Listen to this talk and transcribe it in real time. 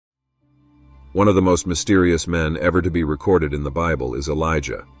One of the most mysterious men ever to be recorded in the Bible is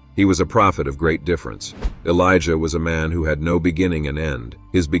Elijah. He was a prophet of great difference. Elijah was a man who had no beginning and end.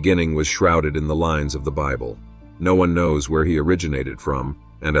 His beginning was shrouded in the lines of the Bible. No one knows where he originated from,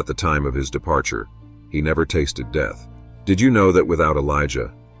 and at the time of his departure, he never tasted death. Did you know that without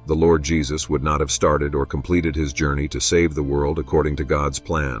Elijah, the Lord Jesus would not have started or completed his journey to save the world according to God's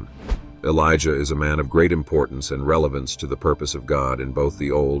plan? Elijah is a man of great importance and relevance to the purpose of God in both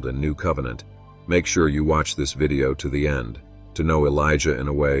the Old and New Covenant. Make sure you watch this video to the end, to know Elijah in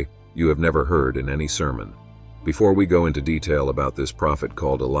a way you have never heard in any sermon. Before we go into detail about this prophet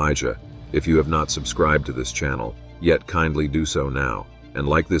called Elijah, if you have not subscribed to this channel, yet kindly do so now, and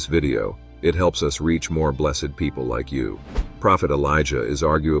like this video. It helps us reach more blessed people like you. Prophet Elijah is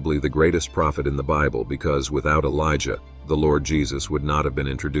arguably the greatest prophet in the Bible because without Elijah, the Lord Jesus would not have been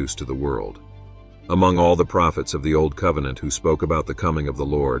introduced to the world. Among all the prophets of the Old Covenant who spoke about the coming of the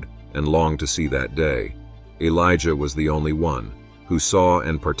Lord and longed to see that day, Elijah was the only one who saw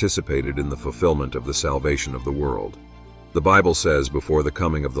and participated in the fulfillment of the salvation of the world. The Bible says before the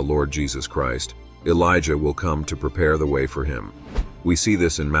coming of the Lord Jesus Christ, Elijah will come to prepare the way for him. We see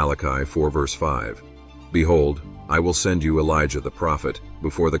this in Malachi 4 verse 5. Behold, I will send you Elijah the prophet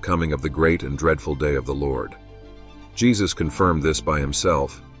before the coming of the great and dreadful day of the Lord. Jesus confirmed this by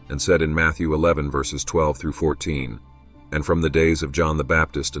himself and said in Matthew 11 verses 12 through 14, And from the days of John the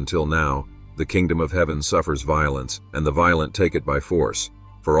Baptist until now, the kingdom of heaven suffers violence, and the violent take it by force.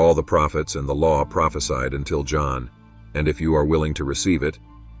 For all the prophets and the law prophesied until John, and if you are willing to receive it,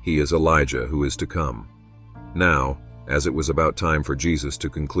 he is Elijah who is to come. Now, as it was about time for Jesus to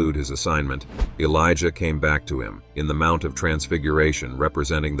conclude his assignment, Elijah came back to him in the Mount of Transfiguration,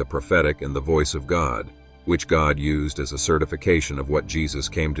 representing the prophetic and the voice of God, which God used as a certification of what Jesus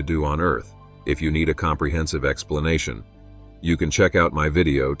came to do on earth. If you need a comprehensive explanation, you can check out my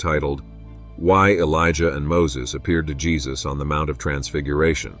video titled, Why Elijah and Moses Appeared to Jesus on the Mount of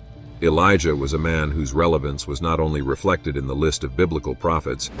Transfiguration. Elijah was a man whose relevance was not only reflected in the list of biblical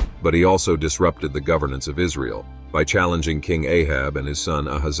prophets, but he also disrupted the governance of Israel by challenging King Ahab and his son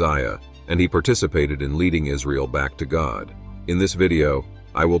Ahaziah, and he participated in leading Israel back to God. In this video,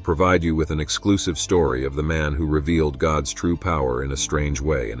 I will provide you with an exclusive story of the man who revealed God's true power in a strange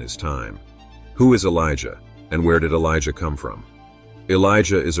way in his time. Who is Elijah, and where did Elijah come from?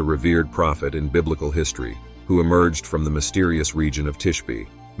 Elijah is a revered prophet in biblical history who emerged from the mysterious region of Tishbe.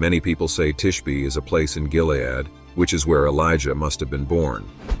 Many people say Tishbe is a place in Gilead, which is where Elijah must have been born.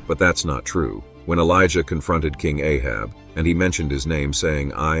 But that's not true. When Elijah confronted King Ahab, and he mentioned his name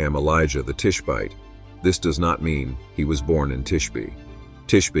saying, I am Elijah the Tishbite, this does not mean he was born in Tishbe.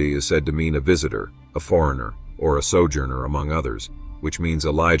 Tishbe is said to mean a visitor, a foreigner, or a sojourner among others, which means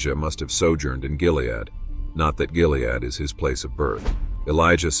Elijah must have sojourned in Gilead, not that Gilead is his place of birth.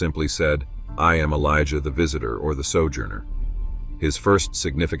 Elijah simply said, I am Elijah the visitor or the sojourner. His first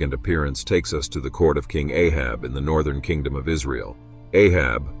significant appearance takes us to the court of King Ahab in the northern kingdom of Israel.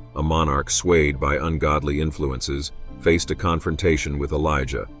 Ahab, a monarch swayed by ungodly influences, faced a confrontation with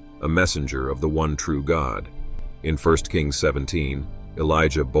Elijah, a messenger of the one true God. In 1 Kings 17,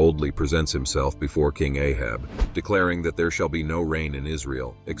 Elijah boldly presents himself before King Ahab, declaring that there shall be no rain in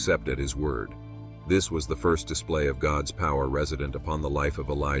Israel except at his word. This was the first display of God's power resident upon the life of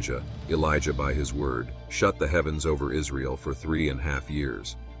Elijah. Elijah, by his word, shut the heavens over Israel for 3.5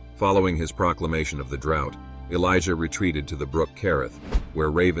 years. Following his proclamation of the drought, Elijah retreated to the brook Kerith,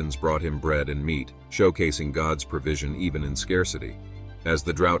 where ravens brought him bread and meat, showcasing God's provision even in scarcity. As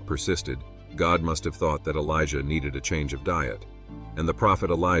the drought persisted, God must have thought that Elijah needed a change of diet, and the prophet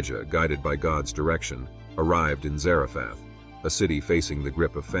Elijah, guided by God's direction, arrived in Zarephath, a city facing the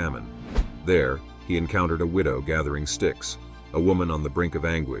grip of famine. There, he encountered a widow gathering sticks, a woman on the brink of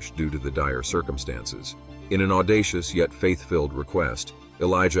anguish due to the dire circumstances. In an audacious yet faith-filled request,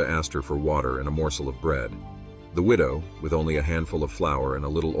 Elijah asked her for water and a morsel of bread. The widow, with only a handful of flour and a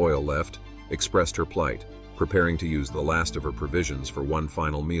little oil left, expressed her plight, preparing to use the last of her provisions for one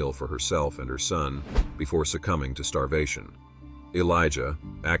final meal for herself and her son before succumbing to starvation. Elijah,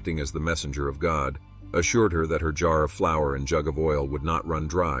 acting as the messenger of God, assured her that her jar of flour and jug of oil would not run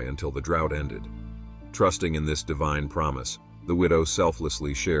dry until the drought ended. Trusting in this divine promise, the widow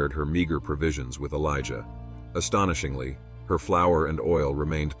selflessly shared her meager provisions with Elijah. Astonishingly, her flour and oil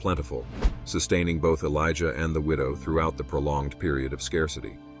remained plentiful, sustaining both Elijah and the widow throughout the prolonged period of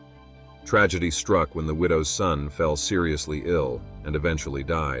scarcity. Tragedy struck when the widow's son fell seriously ill and eventually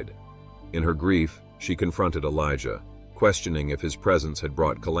died. In her grief, she confronted Elijah, questioning if his presence had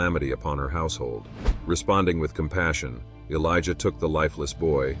brought calamity upon her household. Responding with compassion, Elijah took the lifeless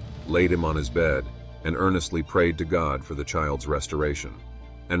boy, laid him on his bed, and earnestly prayed to God for the child's restoration.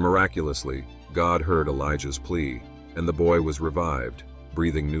 And miraculously, God heard Elijah's plea, and the boy was revived,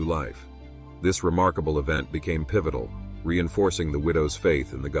 breathing new life. This remarkable event became pivotal, reinforcing the widow's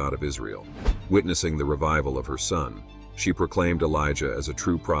faith in the God of Israel. Witnessing the revival of her son, she proclaimed Elijah as a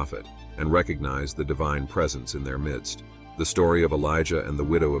true prophet and recognized the divine presence in their midst. The story of Elijah and the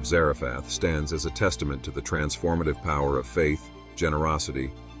widow of Zarephath stands as a testament to the transformative power of faith,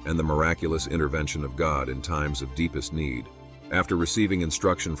 generosity, and the miraculous intervention of God in times of deepest need. After receiving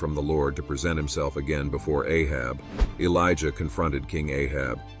instruction from the Lord to present himself again before Ahab, Elijah confronted King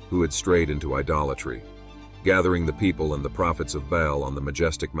Ahab, who had strayed into idolatry. Gathering the people and the prophets of Baal on the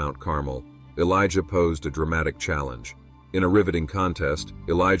majestic Mount Carmel, Elijah posed a dramatic challenge. In a riveting contest,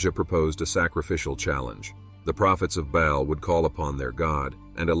 Elijah proposed a sacrificial challenge. The prophets of Baal would call upon their God,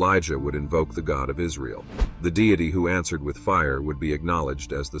 and Elijah would invoke the God of Israel. The deity who answered with fire would be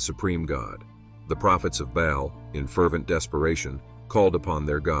acknowledged as the supreme God. The prophets of Baal, in fervent desperation, called upon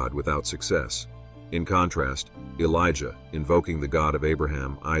their God without success. In contrast, Elijah, invoking the God of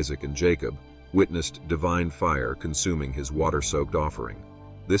Abraham, Isaac, and Jacob, witnessed divine fire consuming his water-soaked offering.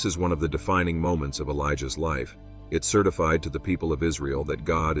 This is one of the defining moments of Elijah's life. It certified to the people of Israel that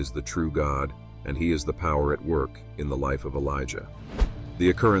God is the true God, and he is the power at work in the life of Elijah.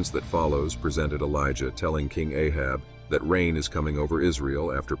 The occurrence that follows presented Elijah telling King Ahab that rain is coming over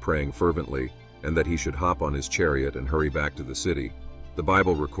Israel after praying fervently, and that he should hop on his chariot and hurry back to the city. The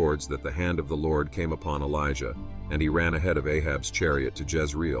Bible records that the hand of the Lord came upon Elijah, and he ran ahead of Ahab's chariot to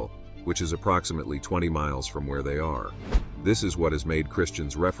Jezreel, which is approximately 20 miles from where they are. This is what has made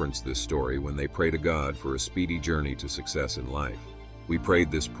Christians reference this story when they pray to God for a speedy journey to success in life. We prayed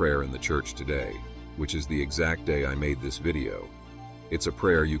this prayer in the church today, which is the exact day I made this video. It's a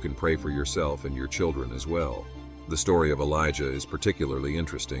prayer you can pray for yourself and your children as well. The story of Elijah is particularly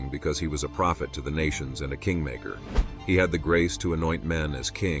interesting because he was a prophet to the nations and a kingmaker. He had the grace to anoint men as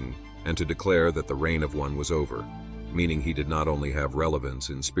king and to declare that the reign of one was over, meaning he did not only have relevance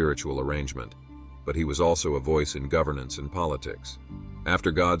in spiritual arrangement, but he was also a voice in governance and politics.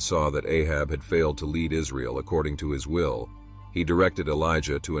 After God saw that Ahab had failed to lead Israel according to his will, he directed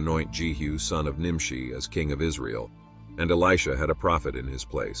Elijah to anoint Jehu, son of Nimshi, as king of Israel, and Elisha had a prophet in his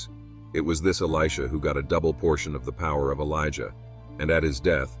place. It was this Elisha who got a double portion of the power of Elijah, and at his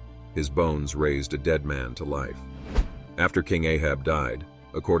death, his bones raised a dead man to life. After King Ahab died,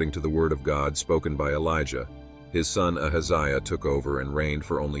 according to the word of God spoken by Elijah, his son Ahaziah took over and reigned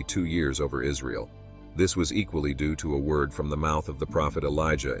for only 2 years over Israel. This was equally due to a word from the mouth of the prophet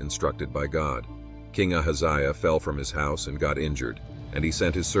Elijah instructed by God. King Ahaziah fell from his house and got injured, and he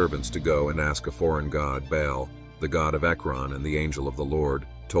sent his servants to go and ask a foreign god, Baal, the god of Ekron, and the angel of the Lord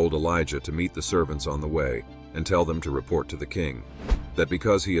told Elijah to meet the servants on the way and tell them to report to the king, that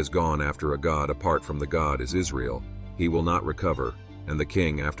because he has gone after a god apart from the God is Israel, he will not recover, and the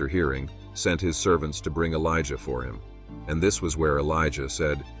king, after hearing, sent his servants to bring Elijah for him. And this was where Elijah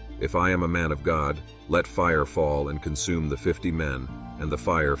said, "If I am a man of God, let fire fall and consume the 50 men," and the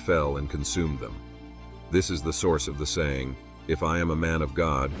fire fell and consumed them. This is the source of the saying, "If I am a man of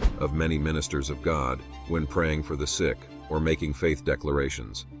God, of many ministers of God," when praying for the sick or making faith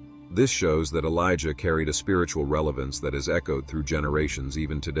declarations. This shows that Elijah carried a spiritual relevance that is echoed through generations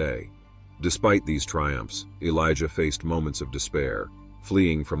even today. Despite these triumphs, Elijah faced moments of despair.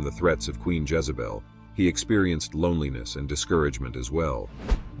 Fleeing from the threats of Queen Jezebel, he experienced loneliness and discouragement as well.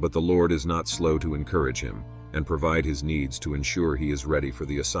 But the Lord is not slow to encourage him and provide his needs to ensure he is ready for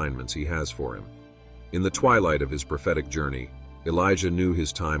the assignments he has for him. In the twilight of his prophetic journey, Elijah knew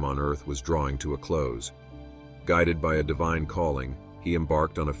his time on earth was drawing to a close. Guided by a divine calling, he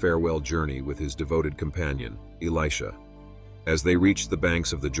embarked on a farewell journey with his devoted companion, Elisha. As they reached the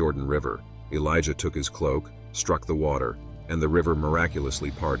banks of the Jordan River, Elijah took his cloak, struck the water, and the river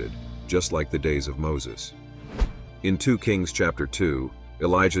miraculously parted, just like the days of Moses. In 2 Kings chapter 2,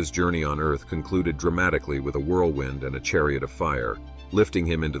 Elijah's journey on earth concluded dramatically with a whirlwind and a chariot of fire, lifting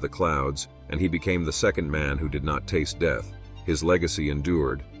him into the clouds, and he became the second man who did not taste death. His legacy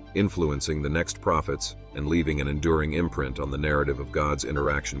endured, influencing the next prophets and leaving an enduring imprint on the narrative of God's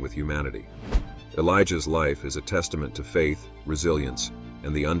interaction with humanity. Elijah's life is a testament to faith, resilience,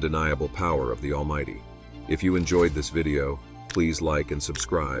 and the undeniable power of the Almighty. If you enjoyed this video, please like and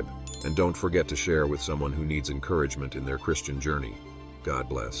subscribe, and don't forget to share with someone who needs encouragement in their Christian journey. God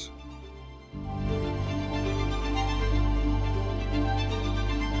bless.